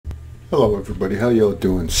Hello everybody, how y'all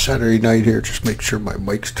doing? Saturday night here, just make sure my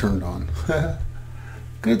mic's turned on.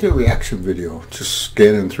 Gonna do a reaction video, just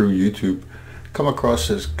scanning through YouTube. Come across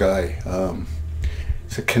this guy,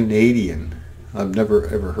 he's a Canadian. I've never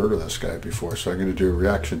ever heard of this guy before, so I'm gonna do a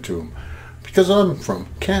reaction to him because I'm from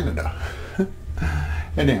Canada.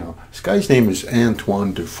 Anyhow, this guy's name is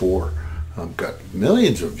Antoine Dufour. Got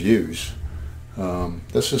millions of views.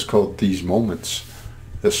 This is called These Moments,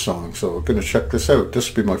 this song, so I'm going to check this out. This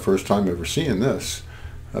will be my first time ever seeing this.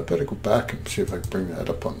 I better go back and see if I can bring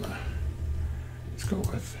that up on the... Let's go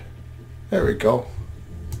with... There we go.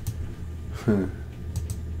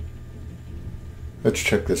 Let's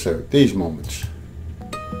check this out. These Moments.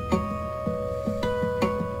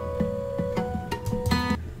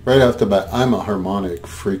 Right off the bat, I'm a harmonic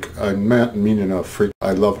freak. I'm not meaning a freak.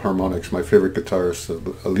 I love harmonics. My favorite guitarist,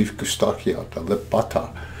 Alif Gustakiat,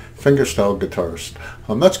 Lipata, fingerstyle guitarist.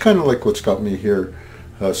 That's kind of like what's got me here,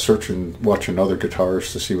 watching other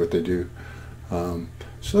guitarists to see what they do. So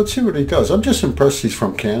let's see what he does. I'm just impressed he's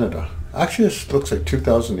from Canada. Actually, this looks like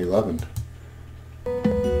 2011.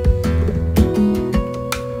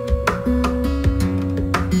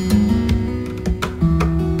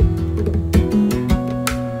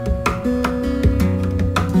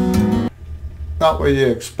 Not what you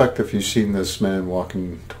expect if you've seen this man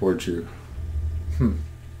walking towards you.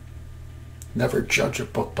 Never judge a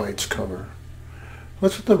book by its cover.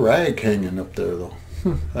 What's with the rag hanging up there, though?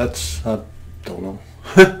 That's... I don't know.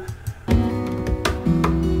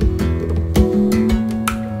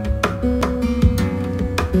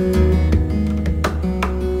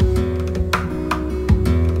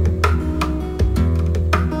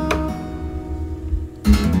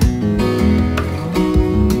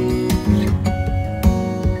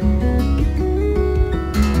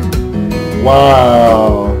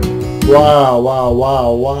 Wow. Wow, wow,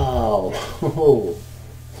 wow, wow.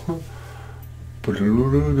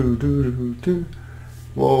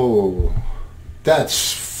 Whoa.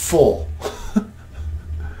 That's full.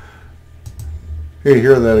 Hey,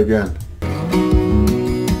 hear that again.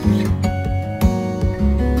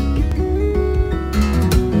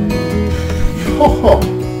 Oh.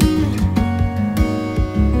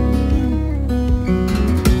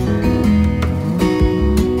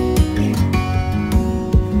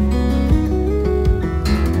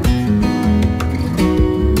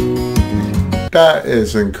 That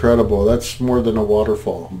is incredible. That's more than a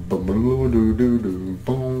waterfall. Boom,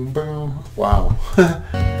 boom. Wow.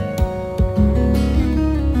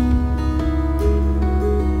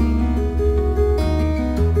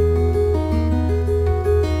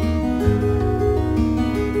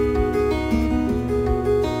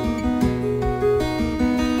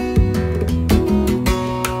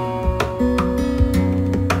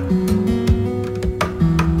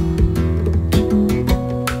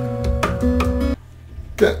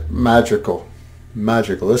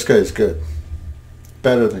 Magical. This guy is good.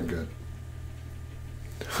 Better than good.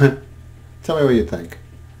 Tell me what you think.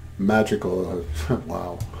 Magical.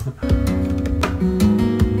 Wow.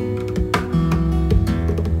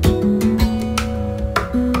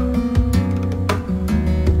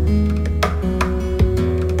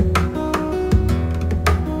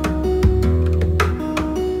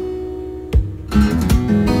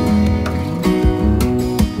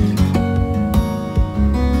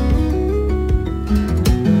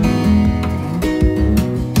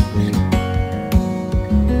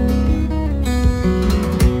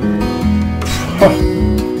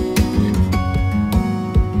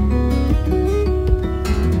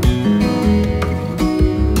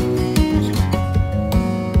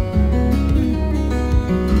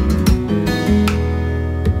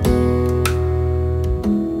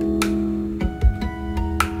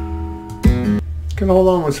 Hold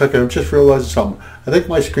on one second, I'm just realizing something. I think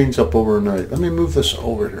my screen's up overnight. Let me move this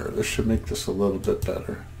over here. This should make this a little bit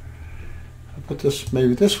better. I'll put this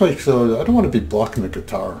maybe this way, so I don't want to be blocking the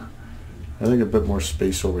guitar. I think a bit more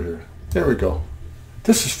space over here. There we go.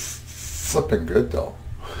 This is flipping good though.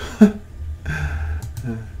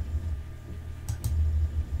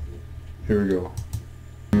 Here we go.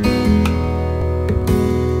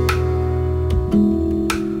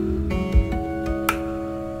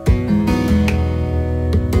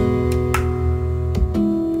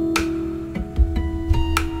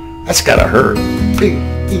 That's gotta hurt.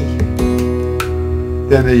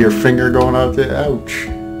 Then your finger going out there. Ouch.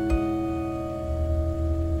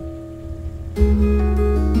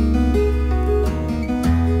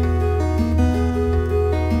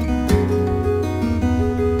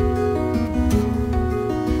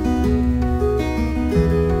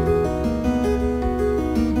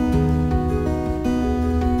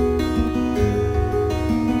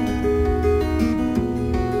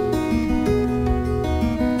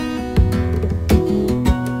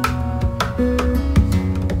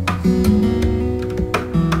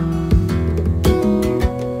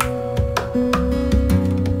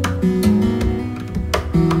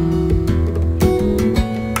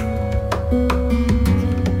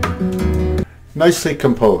 nicely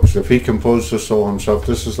composed. If he composed this all himself,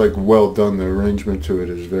 this is like well done. The arrangement to it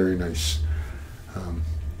is very nice.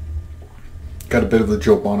 Got a bit of the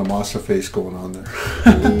Joe Bonamassa face going on there.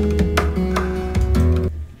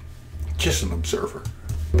 Just an observer.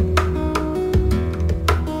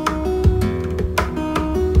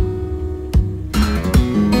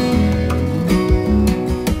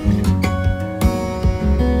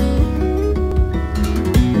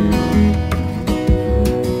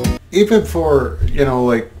 Even for, you know,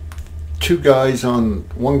 like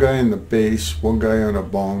one guy on the bass, one guy on the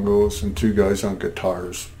bongos, and two guys on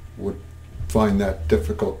guitars would find that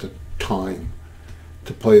difficult to time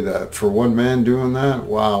to play that. For one man doing that,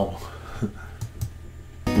 wow.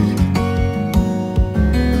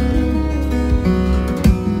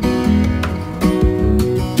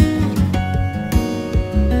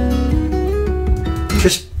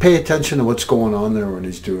 Just pay attention to what's going on there when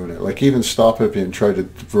he's doing it. Like, even stop it and try to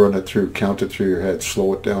run it through, count it through your head,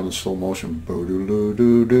 slow it down in slow motion.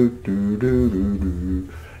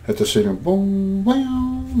 At the same time, boom, wow.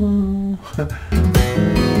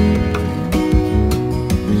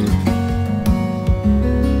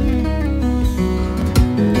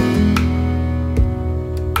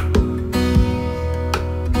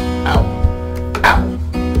 Ow, ow,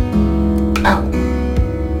 ow,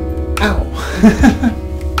 ow.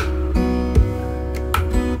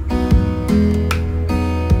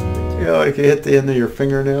 You know, like you hit the end of your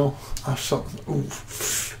fingernail. Oh, something. Ooh,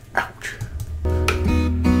 ouch.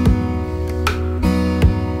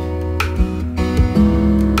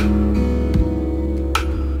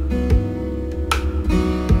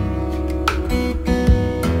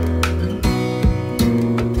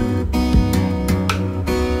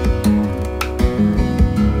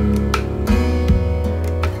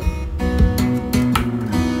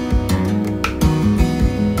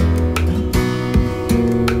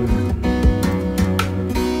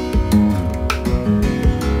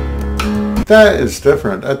 That is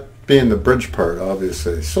different. That being the bridge part,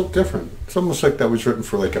 obviously, it's so different. It's almost like that was written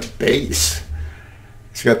for like a bass.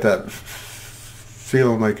 It's got that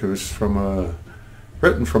feeling like it was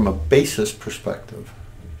written from a bassist perspective.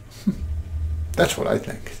 That's what I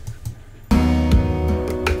think.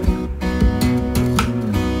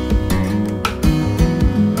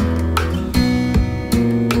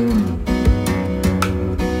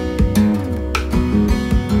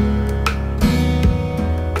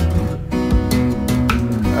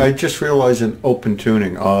 I just realized in open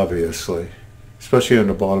tuning, obviously, especially on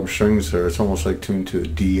the bottom strings there, it's almost like tuned to a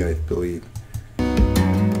D, I believe.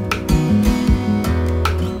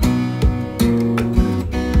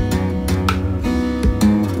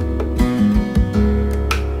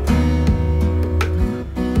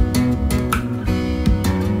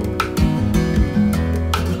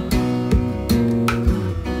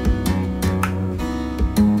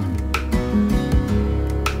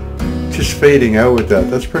 Just fading out with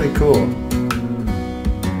that. That's pretty cool.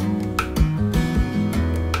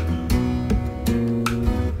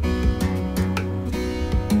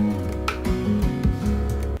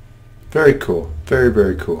 Very cool. Very,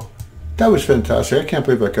 very cool. That was fantastic. I can't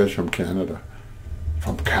believe that guy's from Canada.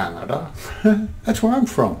 From Canada? That's where I'm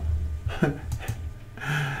from.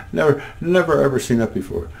 Never ever seen that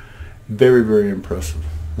before. Very, very impressive.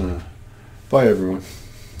 Bye, everyone.